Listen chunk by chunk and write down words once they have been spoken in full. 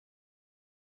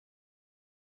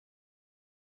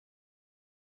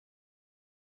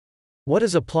What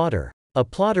is a plotter? A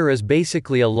plotter is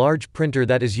basically a large printer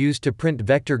that is used to print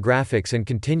vector graphics and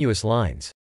continuous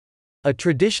lines. A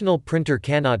traditional printer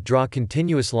cannot draw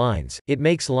continuous lines, it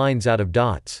makes lines out of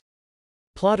dots.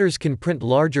 Plotters can print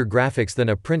larger graphics than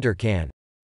a printer can.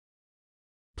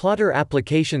 Plotter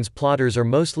applications. Plotters are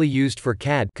mostly used for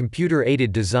CAD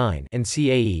computer-aided design and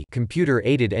CAE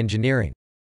computer-aided engineering.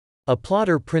 A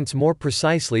plotter prints more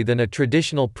precisely than a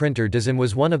traditional printer does and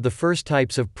was one of the first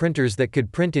types of printers that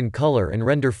could print in color and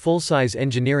render full-size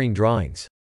engineering drawings.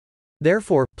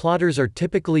 Therefore, plotters are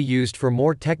typically used for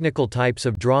more technical types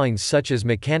of drawings such as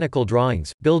mechanical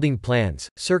drawings, building plans,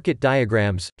 circuit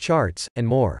diagrams, charts, and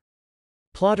more.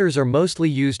 Plotters are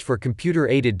mostly used for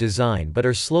computer-aided design but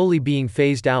are slowly being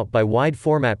phased out by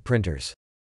wide-format printers.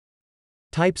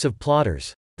 Types of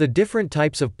plotters. The different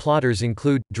types of plotters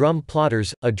include drum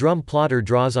plotters. A drum plotter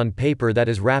draws on paper that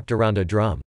is wrapped around a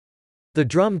drum. The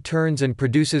drum turns and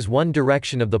produces one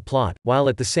direction of the plot, while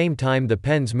at the same time the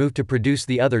pens move to produce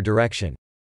the other direction.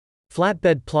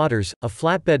 Flatbed plotters. A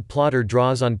flatbed plotter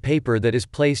draws on paper that is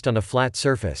placed on a flat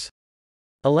surface.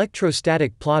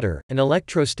 Electrostatic plotter. An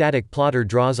electrostatic plotter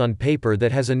draws on paper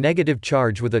that has a negative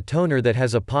charge with a toner that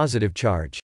has a positive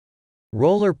charge.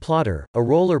 Roller plotter. A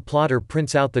roller plotter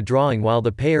prints out the drawing while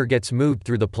the paper gets moved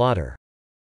through the plotter.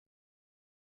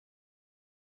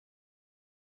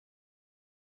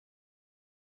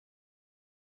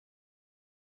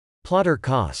 Plotter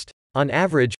cost. On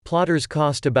average, plotters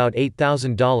cost about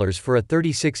 $8,000 for a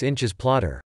 36 inches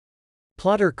plotter.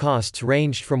 Plotter costs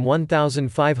ranged from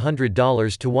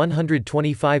 $1,500 to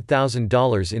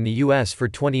 $125,000 in the US for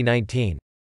 2019.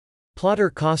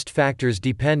 Plotter cost factors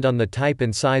depend on the type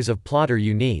and size of plotter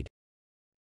you need.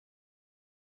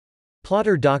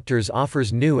 Plotter Doctors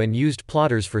offers new and used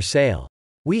plotters for sale.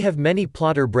 We have many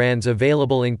plotter brands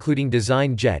available including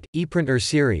Design Jet, ePrinter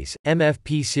Series,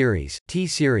 MFP Series, T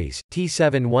Series,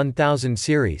 T7 1000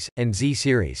 Series, and Z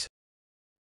Series.